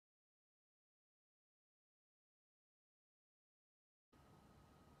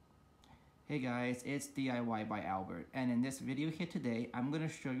Hey guys, it's DIY by Albert, and in this video here today, I'm going to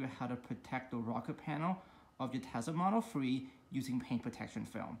show you how to protect the rocker panel of your Tesla Model 3 using paint protection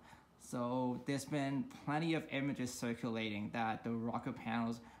film. So there's been plenty of images circulating that the rocker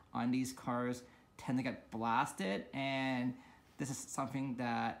panels on these cars tend to get blasted, and this is something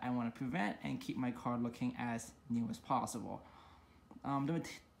that I want to prevent and keep my car looking as new as possible.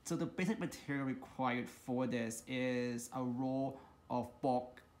 So the basic material required for this is a roll of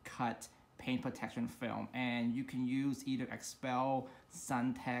bulk cut paint protection film, and you can use either XPEL,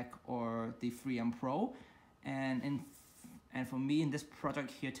 Suntek, or the 3M Pro. And for me in this project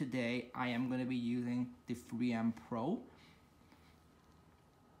here today, I am going to be using the 3M Pro.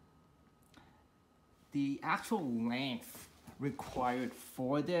 The actual length required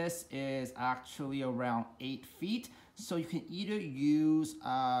for this is actually around 8 feet. So you can either use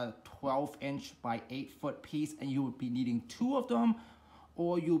a 12-inch by 8-foot piece, and you would be needing 2 of them,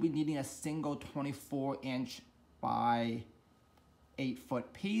 or you'll be needing a single 24-inch by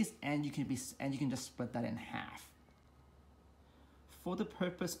 8-foot piece, and you can just split that in half. For the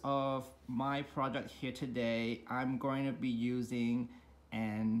purpose of my project here today, I'm going to be using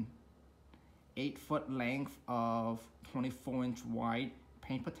an 8-foot length of 24-inch wide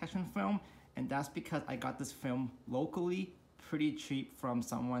paint protection film, and that's because I got this film locally pretty cheap from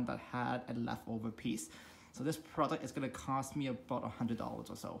someone that had a leftover piece. So this product is going to cost me about $100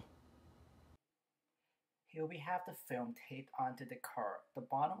 or so. Here we have the film taped onto the car. The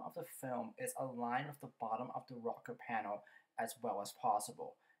bottom of the film is aligned with the bottom of the rocker panel as well as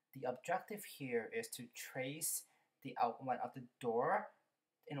possible. The objective here is to trace the outline of the door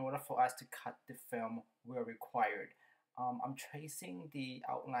in order for us to cut the film where required. I'm tracing the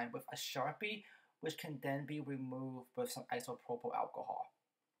outline with a Sharpie, which can then be removed with some isopropyl alcohol.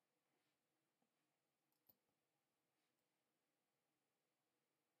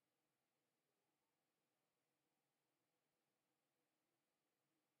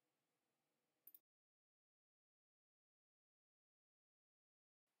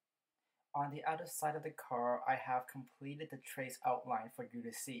 On the other side of the car, I have completed the trace outline for you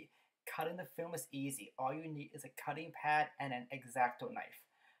to see. Cutting the film is easy. All you need is a cutting pad and an X-Acto knife.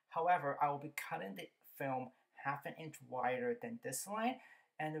 However, I will be cutting the film ½ inch wider than this line,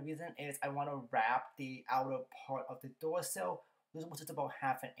 and the reason is I want to wrap the outer part of the door sill, which is about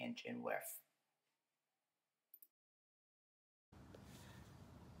 ½ inch in width.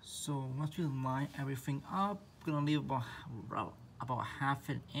 So once we line everything up, we're gonna leave about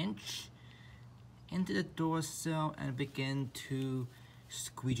 ½ inch into the door sill and begin to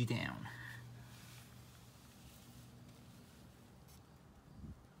squeegee down.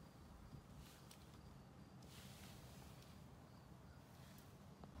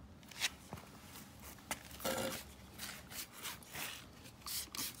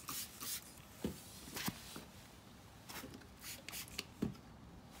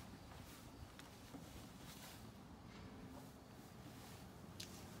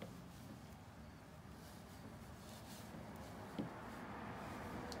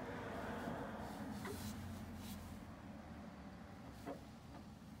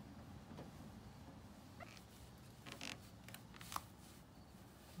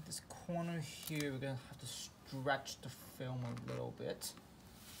 This corner here, we're gonna have to stretch the film a little bit.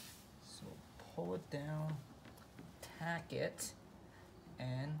 So pull it down, tack it,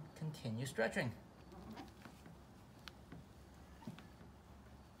 and continue stretching.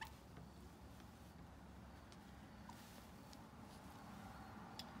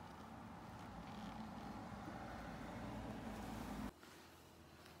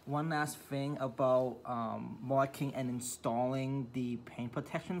 One last thing about marking and installing the paint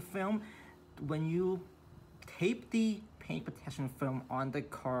protection film. When you tape the paint protection film on the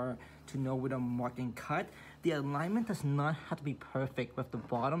car to know where to mark and cut, the alignment does not have to be perfect with the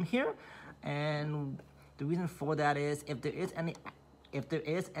bottom here. And the reason for that is if there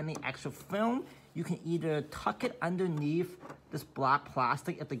is any extra film, you can either tuck it underneath this black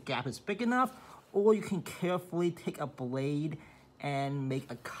plastic if the gap is big enough, or you can carefully take a blade and make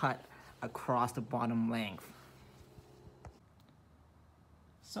a cut across the bottom length.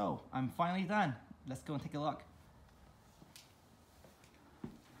 So I'm finally done. Let's go and take a look.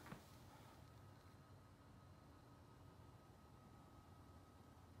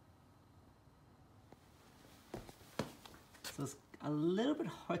 So it's a little bit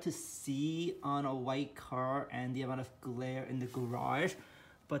hard to see on a white car and the amount of glare in the garage,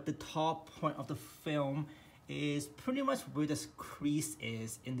 but the top point of the film is pretty much where this crease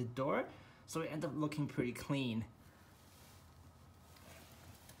is in the door, so it ends up looking pretty clean.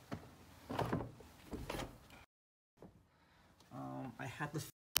 I had the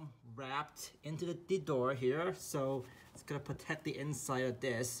film wrapped into the door here, so it's gonna protect the inside of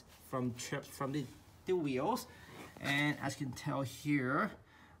this from trips from the wheels. And as you can tell here,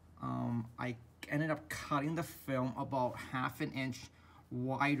 I ended up cutting the film about 1/2 inch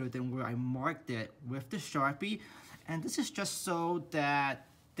wider than where I marked it with the Sharpie. And this is just so that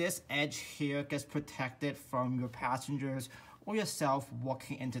this edge here gets protected from your passengers or yourself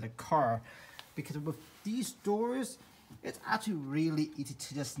walking into the car. Because with these doors, it's actually really easy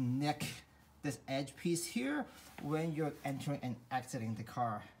to just nick this edge piece here when you're entering and exiting the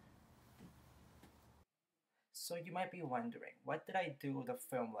car. So you might be wondering, what did I do with the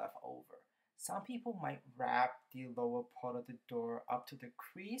film left over? Some people might wrap the lower part of the door up to the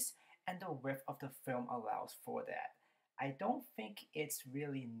crease, and the width of the film allows for that. I don't think it's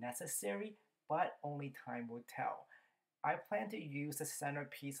really necessary, but only time will tell. I plan to use the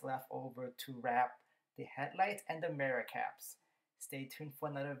centerpiece left over to wrap the headlights and the mirror caps. Stay tuned for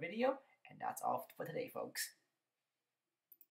another video, and that's all for today, folks.